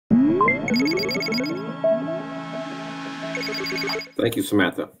Thank you,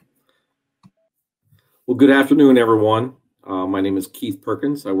 Samantha. Well, good afternoon, everyone. My name is Keith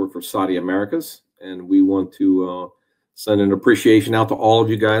Perkins. I work for Saati Americas, and we want to send an appreciation out to all of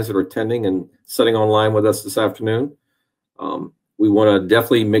you guys that are attending and sitting online with us this afternoon. We want to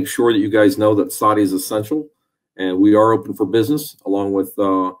definitely make sure that you guys know that Saati is essential, and we are open for business along with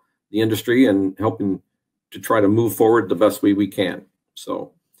the industry and helping to try to move forward the best way we can.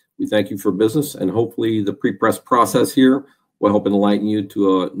 So we thank you for business, and hopefully the pre-press process here will help enlighten you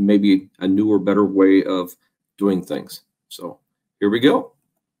to maybe a newer, better way of doing things. So here we go.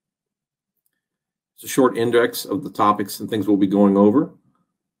 It's a short index of the topics and things we'll be going over.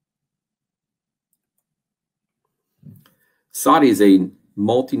 Saati is a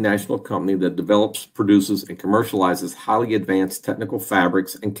multinational company that develops, produces, and commercializes highly advanced technical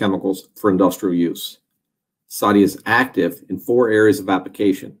fabrics and chemicals for industrial use. Saati is active in 4 areas of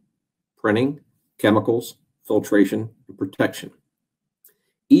application: printing, chemicals, filtration, and protection.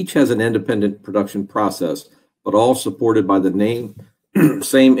 Each has an independent production process, but all supported by the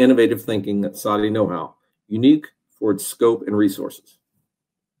same innovative thinking that Saati know-how, unique for its scope and resources.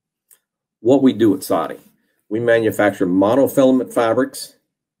 What we do at Saati: we manufacture monofilament fabrics,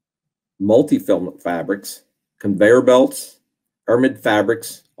 multi-filament fabrics, conveyor belts, aramid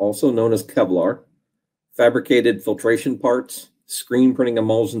fabrics, also known as Kevlar, fabricated filtration parts, screen printing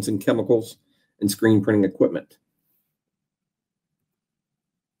emulsions and chemicals, and screen printing equipment.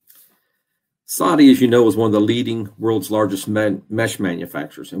 Saati, as you know, is one of the leading world's largest mesh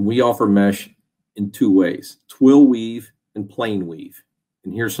manufacturers, and we offer mesh in 2 ways: twill weave and plain weave.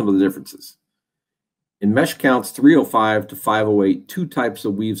 And here's some of the differences. In mesh counts 305 to 508, 2 types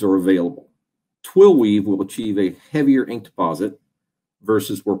of weaves are available. Twill weave will achieve a heavier ink deposit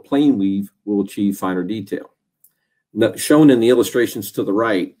versus where plain weave will achieve finer detail. Now, shown in the illustrations to the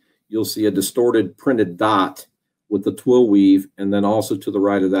right, you'll see a distorted printed dot with the twill weave, and then also to the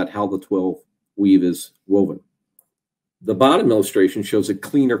right of that, how the twill weave is woven. The bottom illustration shows a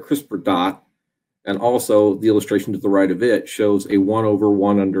cleaner, crisper dot, and also the illustration to the right of it shows a 1 over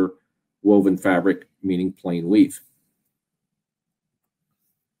 1 under woven fabric, meaning plain weave.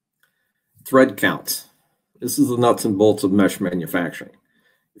 Thread counts. This is the nuts and bolts of mesh manufacturing.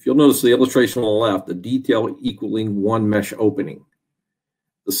 If you'll notice the illustration on the left, the detail equaling 1 mesh opening.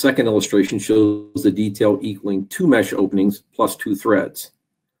 The second illustration shows the detail equaling 2 mesh openings plus 2 threads.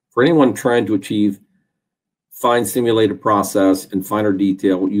 For anyone trying to achieve fine simulated process and finer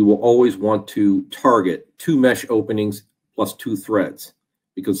detail, you will always want to target 2 mesh openings plus 2 threads,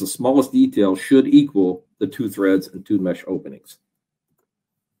 because the smallest detail should equal the 2 threads and 2 mesh openings.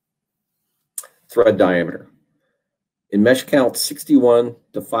 Thread diameter. In mesh count 61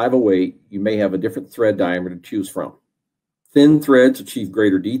 to 508, you may have a different thread diameter to choose from. Thin threads achieve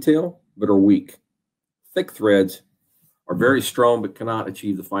greater detail, but are weak. Thick threads are very strong, but cannot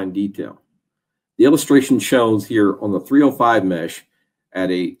achieve the fine detail. The illustration shows here on the 305 mesh at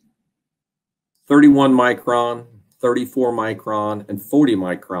a 31 micron, 34 micron, and 40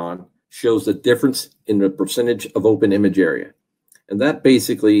 micron shows the difference in the percentage of open image area. And that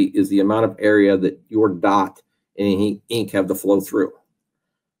basically is the amount of area that your dot and ink have to flow through.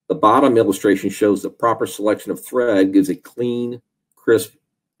 The bottom illustration shows the proper selection of thread gives a clean, crisp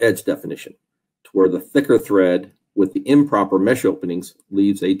edge definition, to where the thicker thread with the improper mesh openings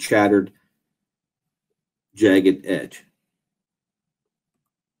leaves a chattered, jagged edge.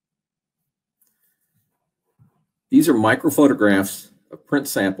 These are microphotographs of print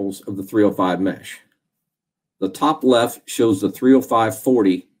samples of the 305 mesh. The top left shows the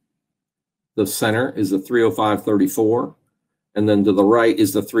 305-40. The center is the 305-34. And then to the right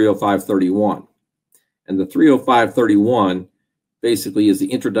is the 305-31. And the 305-31 basically is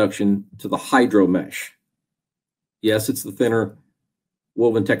the introduction to the hydro mesh. Yes, it's the thinner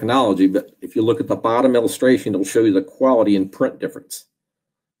woven technology, but if you look at the bottom illustration, it'll show you the quality and print difference.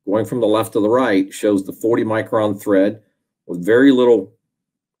 Going from the left to the right shows the 40 micron thread with very little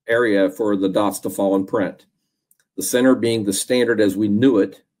area for the dots to fall and print. The center being the standard as we knew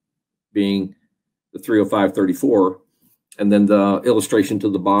it, being the 305-34, and then the illustration to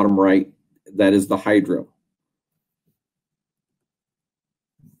the bottom right, that is the hydro.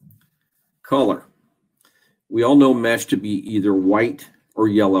 Color. We all know mesh to be either white or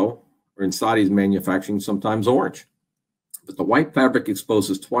yellow, or in Saati's manufacturing, sometimes orange. But the white fabric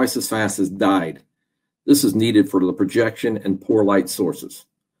exposes twice as fast as dyed. This is needed for the projection and poor light sources.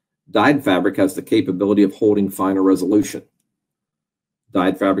 Dyed fabric has the capability of holding finer resolution.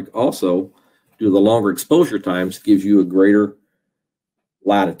 Dyed fabric also, due to the longer exposure times, gives you a greater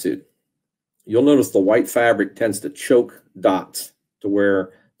latitude. You'll notice the white fabric tends to choke dots to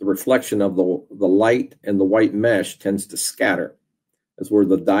where the reflection of the light and the white mesh tends to scatter. That's where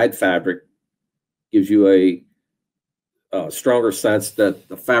the dyed fabric gives you a stronger sense that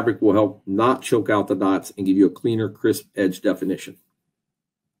the fabric will help not choke out the dots and give you a cleaner, crisp edge definition.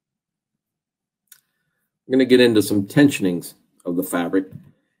 We're going to get into some tensionings of the fabric.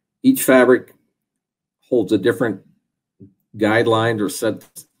 Each fabric holds a different guideline or set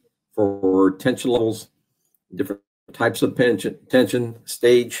for tension levels, different types of tension,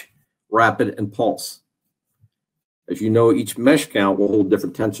 stage, rapid, and pulse. As you know, each mesh count will hold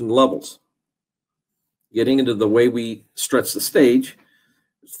different tension levels. Getting into the way we stretch the stage,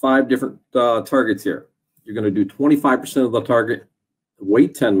 there's 5 different targets here. You're going to do 25% of the target,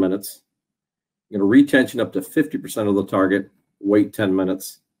 wait 10 minutes. You're going to retension up to 50% of the target, wait 10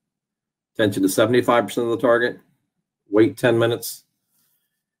 minutes. Tension to 75% of the target, wait 10 minutes.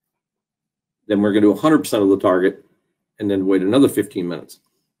 Then we're going to do 100% of the target and then wait another 15 minutes.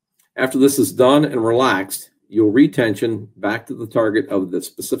 After this is done and relaxed, you'll retension back to the target of the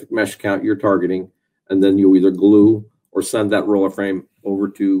specific mesh count you're targeting, and then you'll either glue or send that roller frame over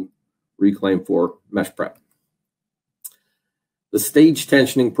to reclaim for mesh prep. The stage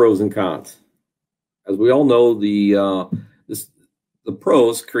tensioning pros and cons. As we all know, the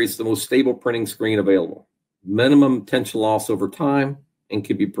pros creates the most stable printing screen available. Minimum tension loss over time and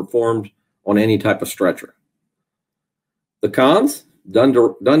can be performed on any type of stretcher. The cons,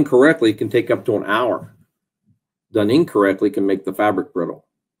 done correctly, can take up to an hour. Done incorrectly can make the fabric brittle.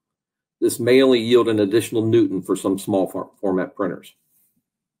 This may only yield an additional Newton for some small format printers.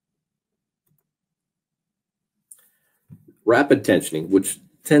 Rapid tensioning, which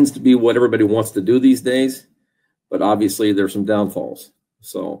tends to be what everybody wants to do these days, but obviously there's some downfalls.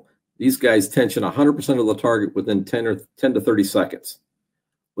 So these guys tension 100% of the target within 10 to 30 seconds.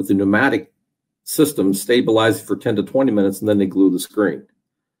 With the pneumatic system, stabilize for 10 to 20 minutes, and then they glue the screen.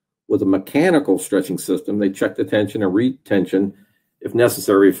 With a mechanical stretching system, they check the tension and retension, if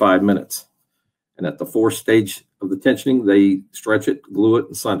necessary, 5 minutes. And at the 4th stage of the tensioning, they stretch it, glue it,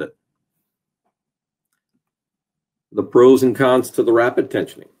 and send it. The pros and cons to the rapid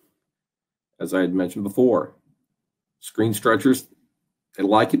tensioning. As I had mentioned before, screen stretchers, they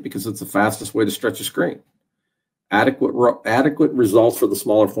like it because it's the fastest way to stretch a screen. Adequate results for the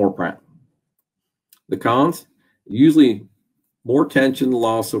smaller format. The cons, usually more tension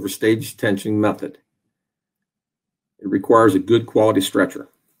loss over stage tensioning method. It requires a good quality stretcher.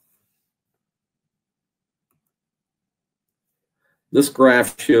 This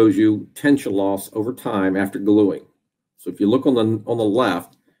graph shows you tension loss over time after gluing. So if you look on the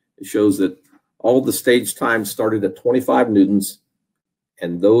left, it shows that all the stage times started at 25 newtons,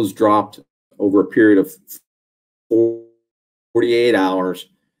 and those dropped over a period of 48 hours,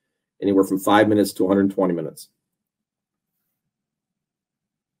 anywhere from 5 minutes to 120 minutes.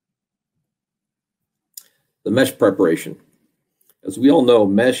 The mesh preparation. As we all know,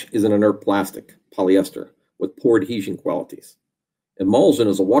 mesh is an inert plastic, polyester, with poor adhesion qualities. Emulsion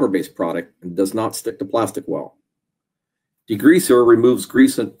is a water-based product and does not stick to plastic well. Degreaser removes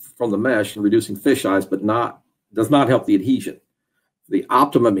grease from the mesh and reducing fisheyes, but does not help the adhesion. For the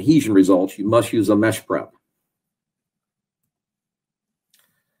optimum adhesion results, you must use a mesh prep.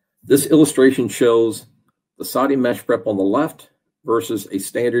 This illustration shows the Saati mesh prep on the left versus a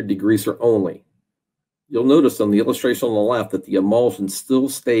standard degreaser only. You'll notice on the illustration on the left that the emulsion still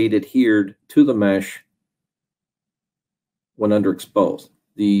stayed adhered to the mesh when underexposed.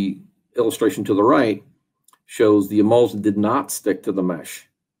 The illustration to the right shows the emulsion did not stick to the mesh.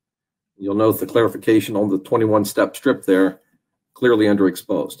 You'll note the clarification on the 21-step strip there, clearly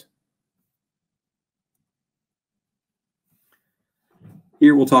underexposed.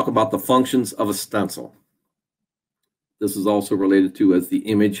 Here we'll talk about the functions of a stencil. This is also related to as the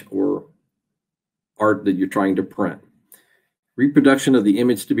image or art that you're trying to print. Reproduction of the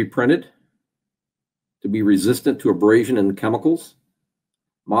image to be printed, to be resistant to abrasion and chemicals,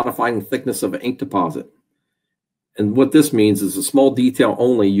 modifying thickness of ink deposit. And what this means is a small detail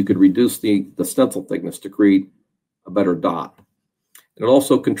only, you could reduce the stencil thickness to create a better dot. It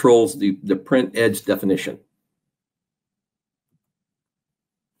also controls the print edge definition.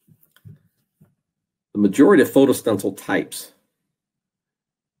 The majority of photo stencil types.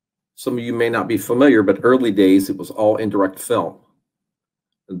 Some of you may not be familiar, but early days it was all indirect film,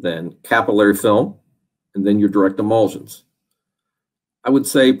 and then capillary film, and then your direct emulsions. I would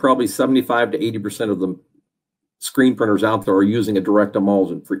say probably 75 to 80% of the screen printers out there are using a direct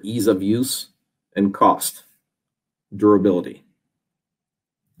emulsion for ease of use and cost, durability.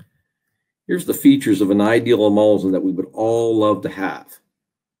 Here's the features of an ideal emulsion that we would all love to have.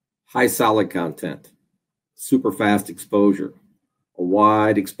 High solid content, super fast exposure, a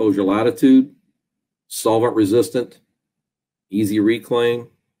wide exposure latitude, solvent resistant, easy reclaim,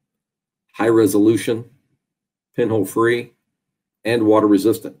 high resolution, pinhole free, and water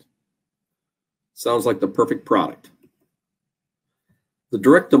resistant. Sounds like the perfect product. The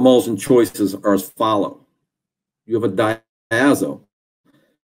direct emulsion choices are as follow. You have a diazo,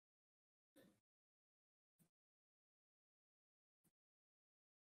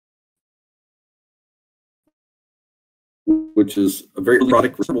 which is a very early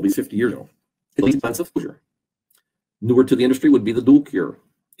product, probably 50 years ago. It's expensive exposure. Newer to the industry would be the dual cure.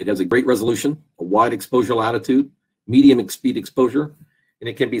 It has a great resolution, a wide exposure latitude, medium speed exposure, and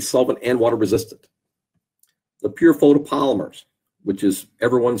it can be solvent and water resistant. The pure photopolymers, which is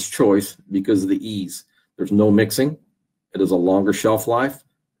everyone's choice because of the ease. There's no mixing. It has a longer shelf life,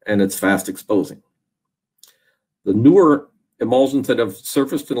 and it's fast exposing. The newer emulsions that have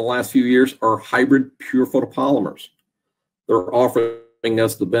surfaced in the last few years are hybrid pure photopolymers. They're offering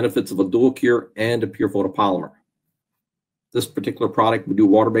us the benefits of a dual cure and a pure photopolymer. This particular product would do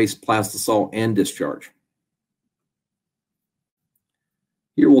water-based plastisol and discharge.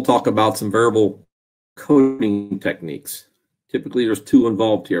 Here we'll talk about some variable coating techniques. Typically there's two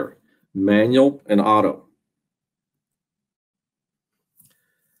involved here, manual and auto.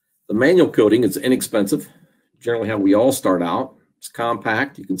 The manual coating is inexpensive, generally how we all start out. It's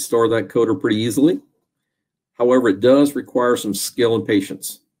compact, you can store that coater pretty easily. However, it does require some skill and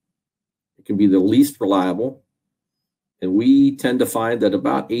patience. It can be the least reliable, and we tend to find that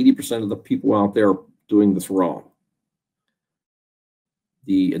about 80% of the people out there are doing this wrong.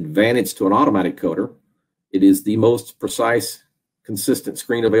 The advantage to an automatic coater, it is the most precise, consistent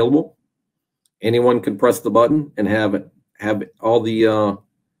screen available. Anyone can press the button and have all the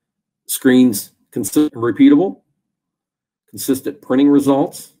screens consistent and repeatable, consistent printing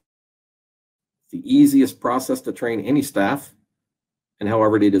results. The easiest process to train any staff, and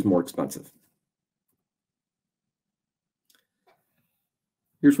however, it is more expensive.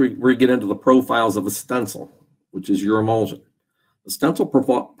 Here's where we get into the profiles of a stencil, which is your emulsion. The stencil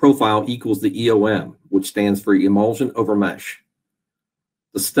profile equals the EOM, which stands for emulsion over mesh.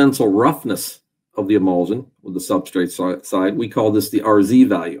 The stencil roughness of the emulsion with the substrate side, we call this the RZ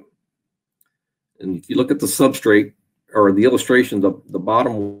value. And if you look at the substrate or the illustration, the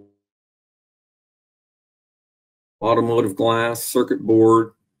bottom automotive glass, circuit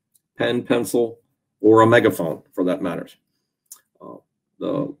board, pen, pencil, or a megaphone for that matters.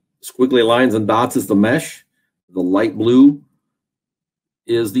 The squiggly lines and dots is the mesh. The light blue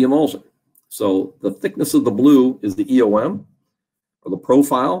is the emulsion. So the thickness of the blue is the EOM, or the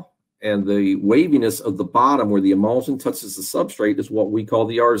profile, and the waviness of the bottom where the emulsion touches the substrate is what we call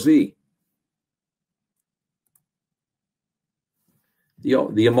the RZ.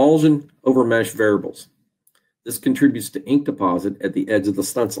 The emulsion over mesh variables. This contributes to ink deposit at the edge of the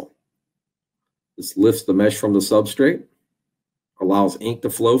stencil. This lifts the mesh from the substrate, allows ink to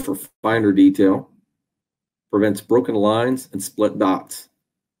flow for finer detail, prevents broken lines and split dots.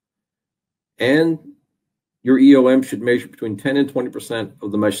 And your EOM should measure between 10 and 20%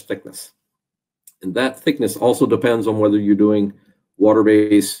 of the mesh thickness. And that thickness also depends on whether you're doing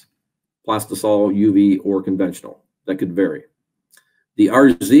water-based, plastisol, UV, or conventional. That could vary. The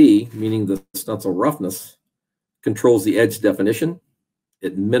RZ, meaning the stencil roughness, controls the edge definition.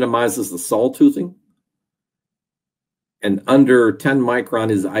 It minimizes the sawtoothing. And under 10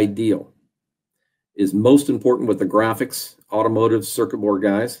 micron is ideal. Is most important with the graphics, automotive, circuit board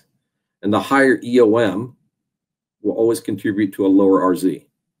guys. And the higher EOM will always contribute to a lower RZ.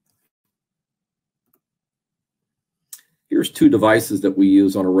 Here's two devices that we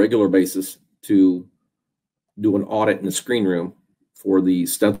use on a regular basis to do an audit in the screen room for the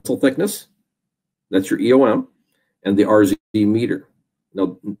stencil thickness. That's your EOM, and the RZ meter.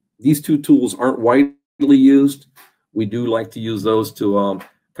 Now, these two tools aren't widely used. We do like to use those to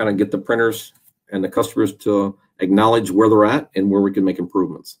kind of get the printers and the customers to acknowledge where they're at and where we can make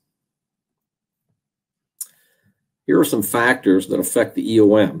improvements. Here are some factors that affect the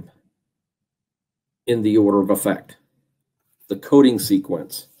EOM in the order of effect. The coating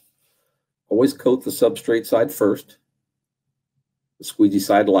sequence. Always coat the substrate side first, the squeegee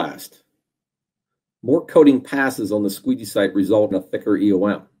side last. More coating passes on the squeegee side result in a thicker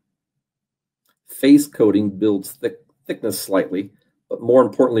EOM. Face coating builds thickness slightly, but more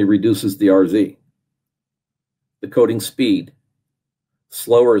importantly reduces the RZ. The coating speed.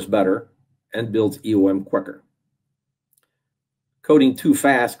 Slower is better and builds EOM quicker. Coating too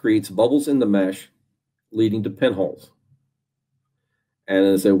fast creates bubbles in the mesh, leading to pinholes. And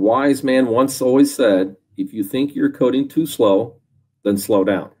as a wise man once always said, if you think you're coating too slow, then slow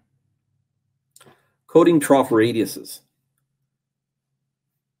down. Coating trough radiuses.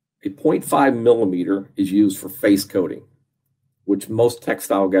 A 0.5 millimeter is used for face coating, which most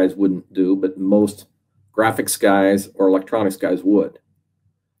textile guys wouldn't do, but most graphics guys or electronics guys would.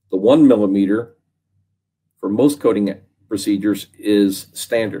 The 1 millimeter for most coating procedures is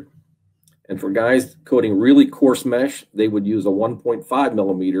standard. And for guys coating really coarse mesh, they would use a 1.5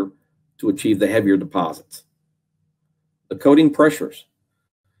 millimeter to achieve the heavier deposits. The coating pressures.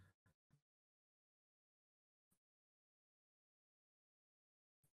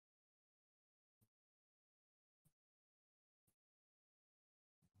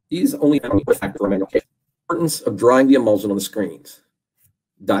 These only factor manual. Importance of drying the emulsion on the screens.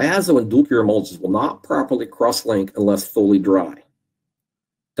 Diazo and dual cure emulsions will not properly cross-link unless fully dry.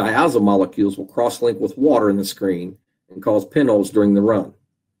 Diazo molecules will cross-link with water in the screen and cause pinholes during the run.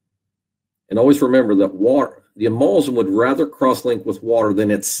 And always remember that the emulsion would rather cross-link with water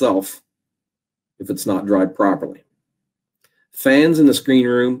than itself if it's not dried properly. Fans in the screen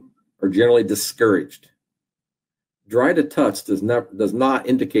room are generally discouraged. Dry to touch does not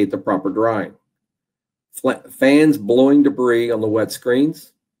indicate the proper drying. Fans blowing debris on the wet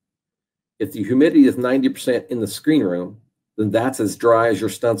screens. If the humidity is 90% in the screen room, then that's as dry as your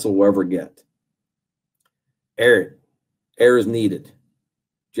stencil will ever get. Air is needed,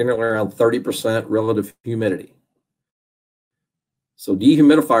 generally around 30% relative humidity. So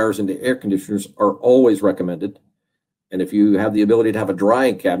dehumidifiers into air conditioners are always recommended. And if you have the ability to have a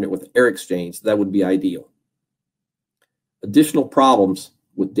drying cabinet with air exchange, that would be ideal. Additional problems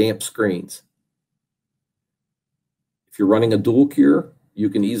with damp screens. If you're running a dual cure, you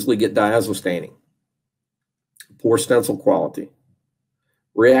can easily get diazo staining. Poor stencil quality.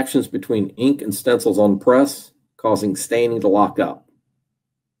 Reactions between ink and stencils on press, causing staining to lock up.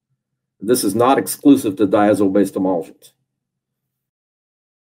 This is not exclusive to diazo-based emulsions.